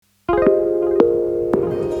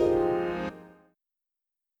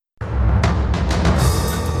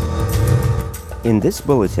In this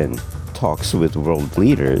bulletin, talks with world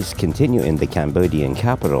leaders continue in the Cambodian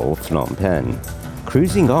capital, Phnom Penh.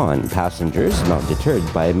 Cruising on, passengers not deterred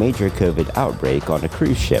by a major COVID outbreak on a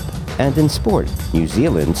cruise ship. And in sport, New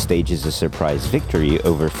Zealand stages a surprise victory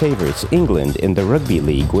over favorites England in the Rugby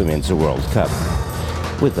League Women's World Cup.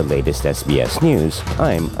 With the latest SBS News,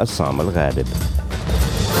 I'm Assam Al-Ghadib.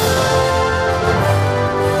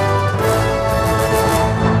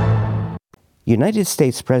 United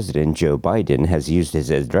States President Joe Biden has used his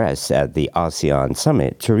address at the ASEAN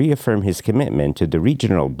summit to reaffirm his commitment to the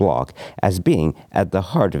regional bloc as being at the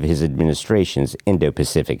heart of his administration's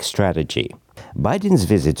Indo-Pacific strategy. Biden's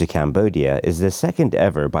visit to Cambodia is the second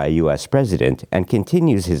ever by a U.S. president and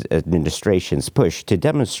continues his administration's push to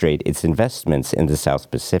demonstrate its investments in the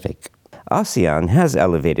South Pacific. ASEAN has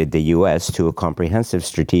elevated the U.S. to a comprehensive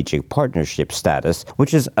strategic partnership status,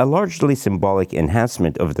 which is a largely symbolic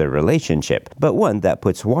enhancement of their relationship, but one that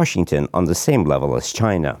puts Washington on the same level as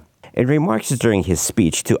China. In remarks during his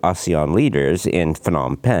speech to ASEAN leaders in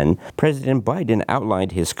Phnom Penh, President Biden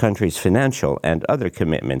outlined his country's financial and other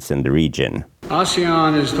commitments in the region.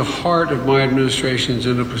 ASEAN is the heart of my administration's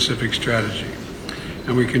Indo-Pacific strategy,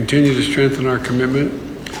 and we continue to strengthen our commitment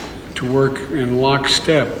to work in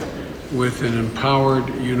lockstep with an empowered,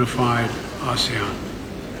 unified ASEAN.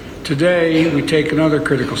 Today, we take another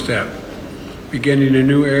critical step, beginning a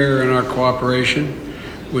new era in our cooperation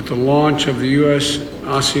with the launch of the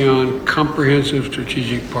U.S.-ASEAN Comprehensive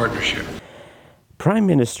Strategic Partnership. Prime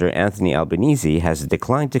Minister Anthony Albanese has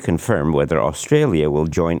declined to confirm whether Australia will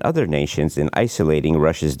join other nations in isolating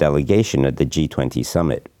Russia's delegation at the G20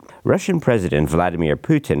 summit. Russian President Vladimir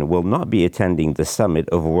Putin will not be attending the summit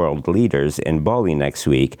of world leaders in Bali next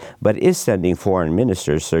week, but is sending Foreign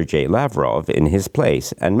Minister Sergei Lavrov in his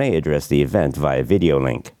place and may address the event via video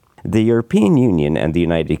link. The European Union and the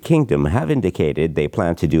United Kingdom have indicated they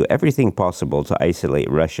plan to do everything possible to isolate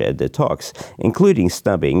Russia at the talks, including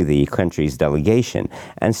snubbing the country's delegation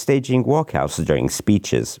and staging walkouts during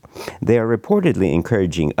speeches. They are reportedly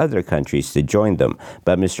encouraging other countries to join them,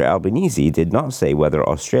 but Mr. Albanese did not say whether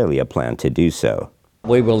Australia planned to do so.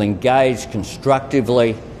 We will engage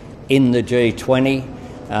constructively in the G20,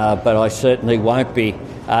 but I certainly won't be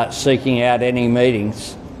seeking out any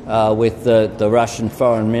meetings with the Russian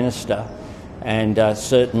Foreign Minister, and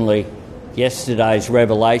certainly yesterday's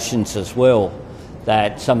revelations as well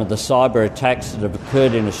that some of the cyber attacks that have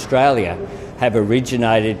occurred in Australia have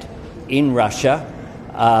originated in Russia,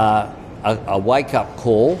 a wake-up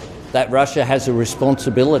call that Russia has a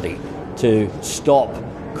responsibility to stop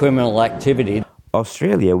criminal activity.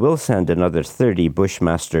 Australia will send another 30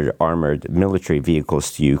 Bushmaster armoured military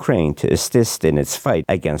vehicles to Ukraine to assist in its fight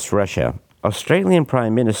against Russia. Australian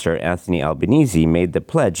Prime Minister Anthony Albanese made the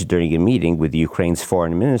pledge during a meeting with Ukraine's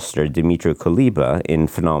Foreign Minister Dmytro Kuleba in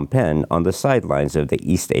Phnom Penh on the sidelines of the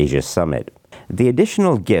East Asia Summit. The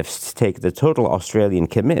additional gifts take the total Australian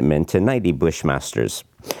commitment to 90 Bushmasters.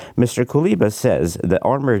 Mr. Kuleba says the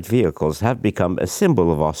armoured vehicles have become a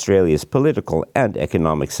symbol of Australia's political and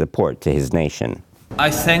economic support to his nation. I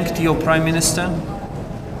thanked your Prime Minister.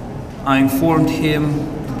 I informed him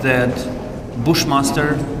that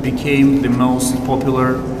Bushmaster became the most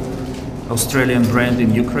popular Australian brand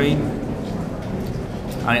in Ukraine.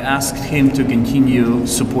 I asked him to continue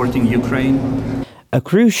supporting Ukraine. A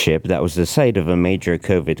cruise ship that was the site of a major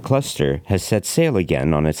COVID cluster has set sail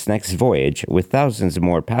again on its next voyage with thousands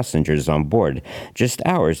more passengers on board, just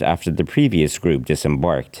hours after the previous group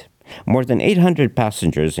disembarked. More than 800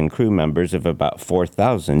 passengers and crew members of about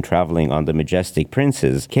 4,000 traveling on the Majestic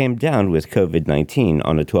Princess came down with COVID-19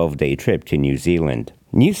 on a 12-day trip to New Zealand.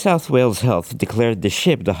 New South Wales Health declared the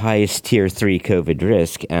ship the highest Tier 3 COVID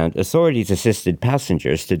risk, and authorities assisted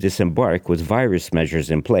passengers to disembark with virus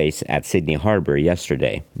measures in place at Sydney Harbour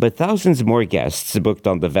yesterday. But thousands more guests booked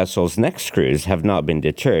on the vessel's next cruise have not been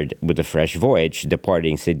deterred, with a fresh voyage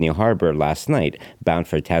departing Sydney Harbour last night, bound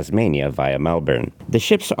for Tasmania via Melbourne. The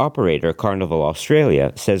ship's operator, Carnival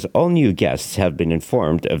Australia, says all new guests have been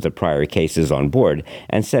informed of the prior cases on board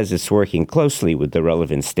and says it's working closely with the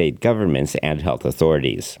relevant state governments and health authorities.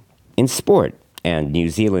 In sport, and New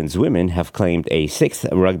Zealand's women have claimed a 6th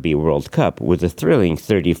Rugby World Cup with a thrilling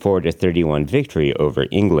 34-31 victory over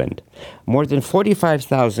England. More than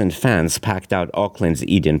 45,000 fans packed out Auckland's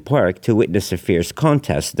Eden Park to witness a fierce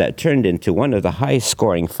contest that turned into one of the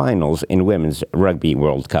highest-scoring finals in Women's Rugby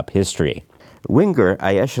World Cup history. Winger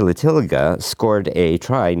Ayesha Latilga scored a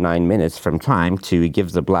try 9 minutes from time to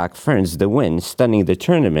give the Black Ferns the win, stunning the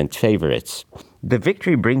tournament favourites. The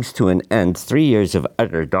victory brings to an end 3 years of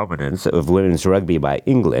utter dominance of women's rugby by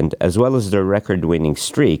England, as well as their record-winning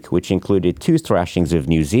streak, which included 2 thrashings of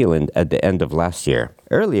New Zealand at the end of last year.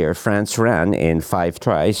 Earlier, France ran in 5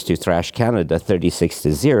 tries to thrash Canada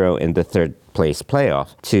 36-0 in the third-place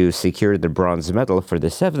playoff to secure the bronze medal for the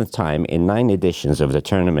 7th time in 9 editions of the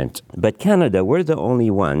tournament. But Canada were the only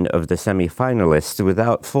one of the semi-finalists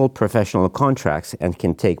without full professional contracts and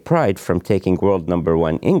can take pride from taking world number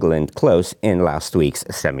 1 England close in last week's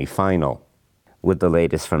semi-final. With the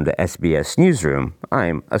latest from the SBS newsroom,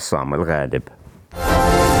 I'm Assam Al-Ghadib.